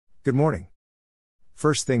Good morning.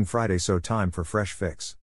 First thing Friday, so time for Fresh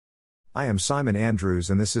Fix. I am Simon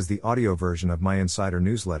Andrews and this is the audio version of my insider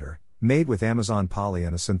newsletter, made with Amazon Polly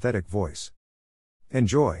and a synthetic voice.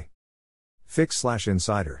 Enjoy.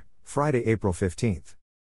 Fix/Insider, Friday, April 15th.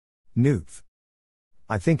 Newf.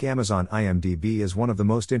 I think Amazon IMDb is one of the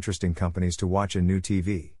most interesting companies to watch in new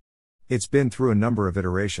TV. It's been through a number of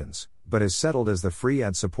iterations, but is settled as the free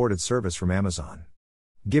ad-supported service from Amazon.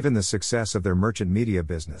 Given the success of their merchant media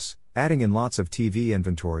business, adding in lots of TV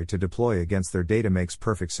inventory to deploy against their data makes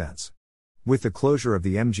perfect sense. With the closure of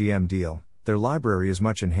the MGM deal, their library is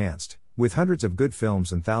much enhanced, with hundreds of good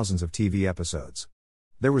films and thousands of TV episodes.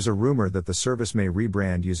 There was a rumor that the service may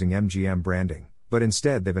rebrand using MGM branding, but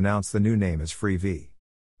instead they've announced the new name as Freevee.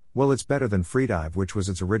 Well, it's better than Freedive, which was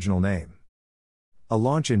its original name. A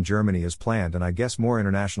launch in Germany is planned and I guess more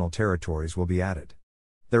international territories will be added.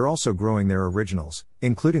 They're also growing their originals,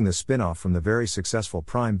 including the spin-off from the very successful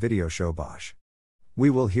Prime Video show Bosch. We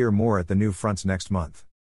will hear more at the new fronts next month.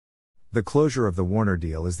 The closure of the Warner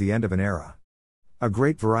deal is the end of an era. A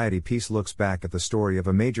great variety piece looks back at the story of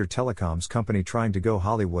a major telecoms company trying to go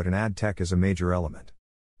Hollywood and ad tech as a major element.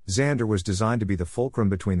 Xandr was designed to be the fulcrum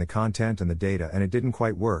between the content and the data and it didn't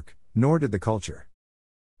quite work, nor did the culture.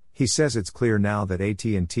 He says it's clear now that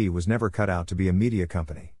AT&T was never cut out to be a media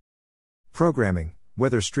company. Programming,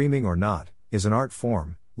 whether streaming or not, is an art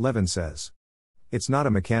form, Levin says. It's not a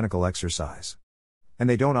mechanical exercise. And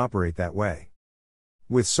they don't operate that way.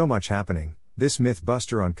 With so much happening, this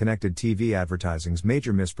myth-buster on connected TV advertising's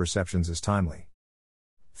major misperceptions is timely.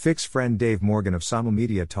 Fix friend Dave Morgan of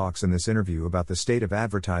Simulmedia talks in this interview about the state of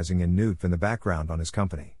advertising in Newf and the background on his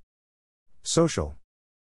company. Social.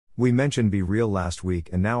 We mentioned Be Real last week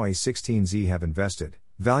and now A16Z have invested,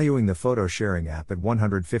 valuing the photo sharing app at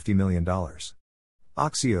 $150 million.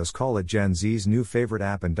 Axios call it Gen Z's new favorite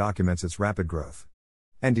app and documents its rapid growth.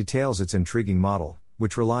 And details its intriguing model,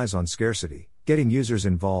 which relies on scarcity, getting users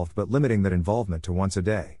involved but limiting that involvement to once a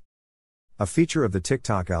day. A feature of the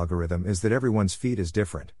TikTok algorithm is that everyone's feed is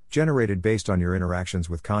different, generated based on your interactions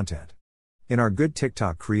with content. In our Good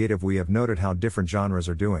TikTok Creative we have noted how different genres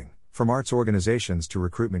are doing, from arts organizations to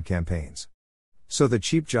recruitment campaigns. So the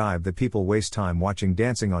cheap jibe that people waste time watching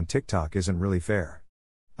dancing on TikTok isn't really fair.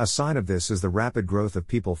 A sign of this is the rapid growth of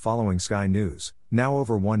people following Sky News, now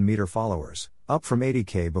over 1 million followers, up from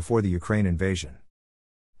 80K before the Ukraine invasion.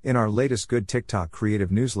 In our latest Good TikTok Creative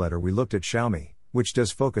newsletter we looked at Xiaomi, which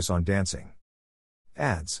does focus on dancing.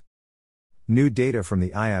 Ads. New data from the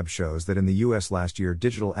IAB shows that in the US last year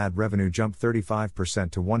digital ad revenue jumped 35%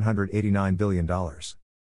 to $189 billion.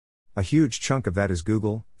 A huge chunk of that is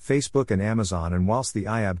Google, Facebook and Amazon, and whilst the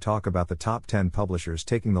IAB talk about the top 10 publishers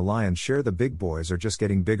taking the lion's share, the big boys are just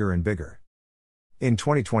getting bigger and bigger. In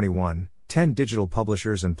 2021, 10 digital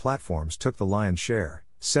publishers and platforms took the lion's share,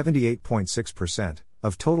 78.6%,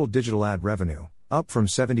 of total digital ad revenue, up from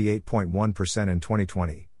 78.1% in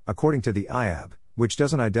 2020, according to the IAB, which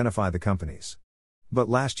doesn't identify the companies. But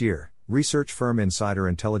last year, research firm Insider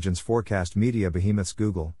Intelligence forecast media behemoths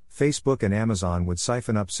Google, Facebook and Amazon would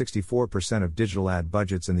siphon up 64% of digital ad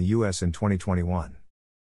budgets in the US in 2021.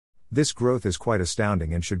 This growth is quite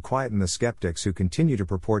astounding and should quieten the skeptics who continue to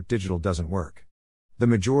purport digital doesn't work. The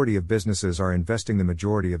majority of businesses are investing the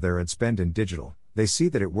majority of their ad spend in digital, they see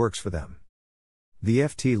that it works for them. The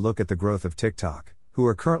FT look at the growth of TikTok, who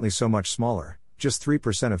are currently so much smaller, just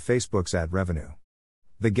 3% of Facebook's ad revenue.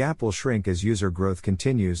 The gap will shrink as user growth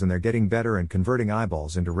continues and they're getting better and converting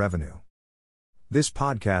eyeballs into revenue. This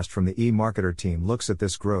podcast from the eMarketer team looks at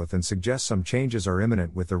this growth and suggests some changes are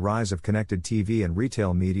imminent with the rise of connected TV and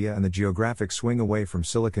retail media and the geographic swing away from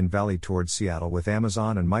Silicon Valley towards Seattle with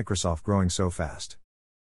Amazon and Microsoft growing so fast.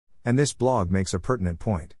 And this blog makes a pertinent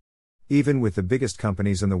point. Even with the biggest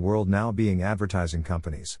companies in the world now being advertising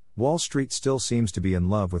companies, Wall Street still seems to be in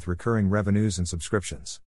love with recurring revenues and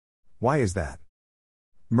subscriptions. Why is that?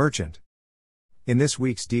 Merchant. In this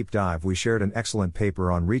week's deep dive we shared an excellent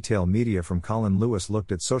paper on retail media from Colin Lewis,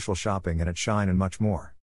 looked at social shopping and at Shine and much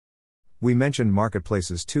more. We mentioned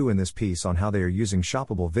marketplaces too in this piece on how they are using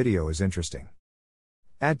shoppable video is interesting.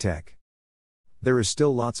 AdTech. There is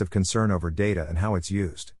still lots of concern over data and how it's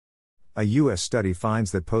used. A US study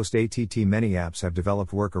finds that post-ATT many apps have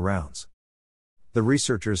developed workarounds. The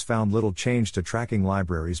researchers found little change to tracking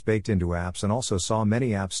libraries baked into apps and also saw many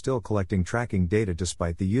apps still collecting tracking data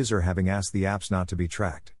despite the user having asked the apps not to be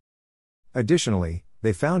tracked. Additionally,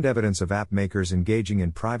 they found evidence of app makers engaging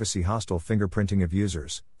in privacy-hostile fingerprinting of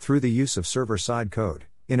users, through the use of server-side code,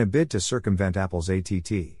 in a bid to circumvent Apple's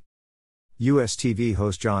ATT. US TV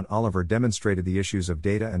host John Oliver demonstrated the issues of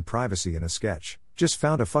data and privacy in a sketch, "Just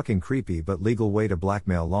found a fucking creepy but legal way to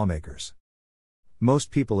blackmail lawmakers."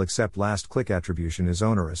 Most people accept last click attribution is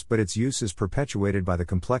onerous, but its use is perpetuated by the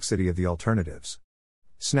complexity of the alternatives.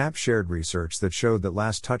 Snap shared research that showed that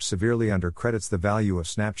last touch severely undercredits the value of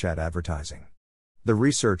Snapchat advertising. The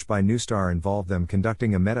research by Neustar involved them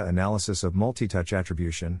conducting a meta-analysis of multi-touch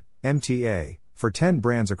attribution, MTA, for 10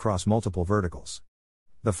 brands across multiple verticals.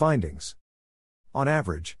 The findings: on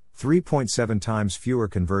average, 3.7 times fewer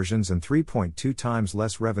conversions and 3.2 times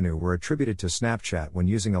less revenue were attributed to Snapchat when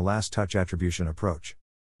using a last touch attribution approach.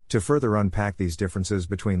 To further unpack these differences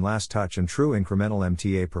between last touch and true incremental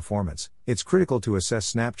MTA performance, it's critical to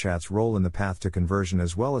assess Snapchat's role in the path to conversion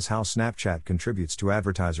as well as how Snapchat contributes to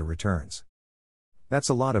advertiser returns. That's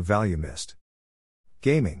a lot of value missed.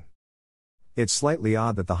 Gaming. It's slightly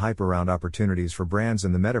odd that the hype around opportunities for brands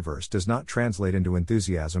in the metaverse does not translate into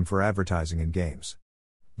enthusiasm for advertising in games.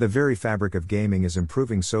 The very fabric of gaming is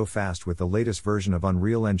improving so fast with the latest version of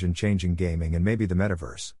Unreal Engine changing gaming and maybe the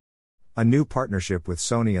metaverse. A new partnership with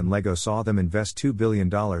Sony and LEGO saw them invest $2 billion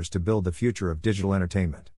to build the future of digital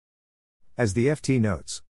entertainment. As the FT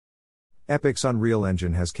notes, Epic's Unreal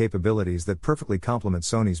Engine has capabilities that perfectly complement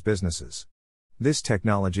Sony's businesses. This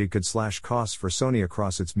technology could slash costs for Sony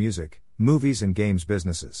across its music, movies and games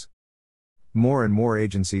businesses. More and more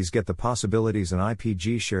agencies get the possibilities, and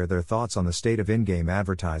IPG share their thoughts on the state of in-game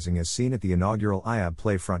advertising as seen at the inaugural IAB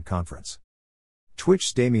Playfront conference.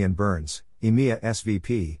 Twitch's Damian Burns, EMEA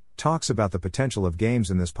SVP, talks about the potential of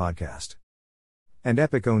games in this podcast. And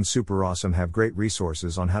Epic-owned Super Awesome have great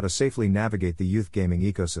resources on how to safely navigate the youth gaming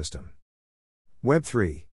ecosystem.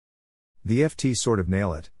 Web3. The FT sort of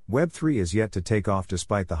nail it, Web3 is yet to take off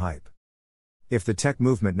despite the hype. If the tech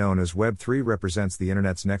movement known as Web3 represents the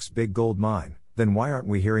internet's next big gold mine, then why aren't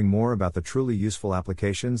we hearing more about the truly useful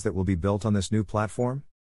applications that will be built on this new platform?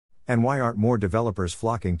 And why aren't more developers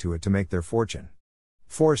flocking to it to make their fortune?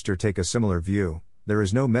 Forrester take a similar view: there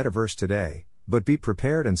is no metaverse today, but be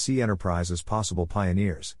prepared and see enterprise as possible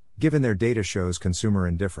pioneers, given their data shows consumer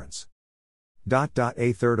indifference.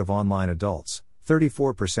 A third of online adults,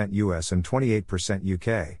 34% US and 28%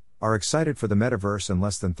 UK, are excited for the metaverse, and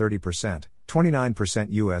less than 30%, 29%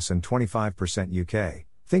 US and 25% UK,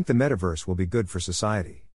 think the metaverse will be good for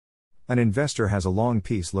society. An investor has a long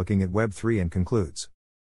piece looking at Web3 and concludes,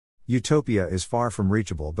 utopia is far from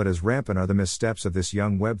reachable, but as rampant are the missteps of this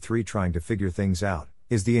young Web3 trying to figure things out,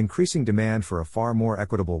 is the increasing demand for a far more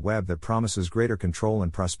equitable web that promises greater control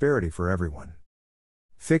and prosperity for everyone.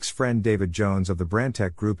 Fix friend David Jones of the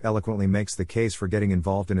Brandtech Group eloquently makes the case for getting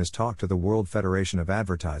involved in his talk to the World Federation of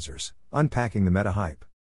Advertisers, unpacking the meta hype.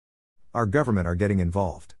 Our government are getting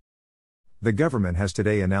involved. The government has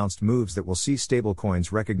today announced moves that will see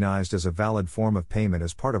stablecoins recognized as a valid form of payment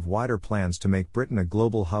as part of wider plans to make Britain a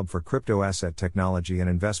global hub for crypto asset technology and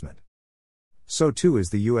investment. So too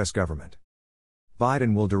is the US government.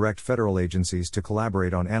 Biden will direct federal agencies to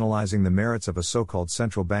collaborate on analyzing the merits of a so-called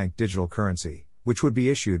central bank digital currency, which would be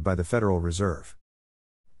issued by the Federal Reserve.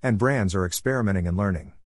 And brands are experimenting and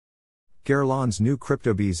learning. Guerlain's new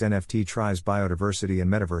CryptoBees NFT tries biodiversity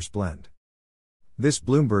and metaverse blend. This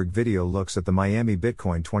Bloomberg video looks at the Miami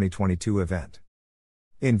Bitcoin 2022 event.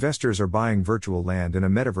 Investors are buying virtual land in a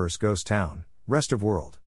metaverse ghost town, rest of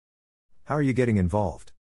world. How are you getting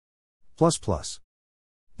involved?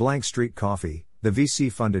 Blank Street Coffee, the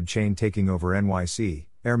VC-funded chain taking over NYC,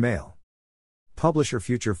 Airmail. Publisher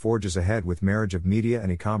Future forges ahead with marriage of media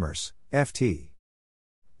and e-commerce, FT.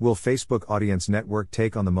 Will Facebook Audience Network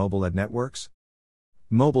take on the mobile ad networks?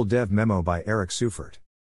 Mobile Dev Memo by Eric Seufert.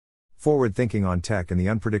 Forward Thinking on Tech and the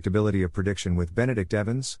Unpredictability of Prediction with Benedict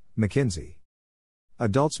Evans, McKinsey.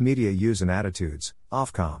 Adults' Media Use and Attitudes,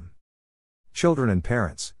 Ofcom. Children and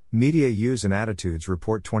Parents, Media Use and Attitudes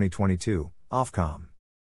Report 2022, Ofcom.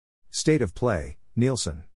 State of Play,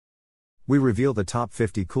 Nielsen. We reveal the top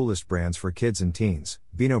 50 coolest brands for kids and teens,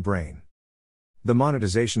 Beano Brain. The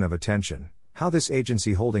Monetization of Attention, How this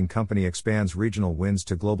agency holding company expands regional wins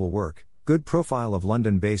to global work, good profile of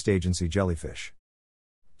London-based agency Jellyfish.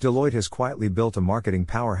 Deloitte has quietly built a marketing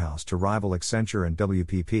powerhouse to rival Accenture and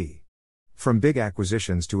WPP. From big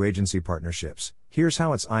acquisitions to agency partnerships, here's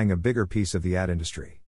how it's eyeing a bigger piece of the ad industry.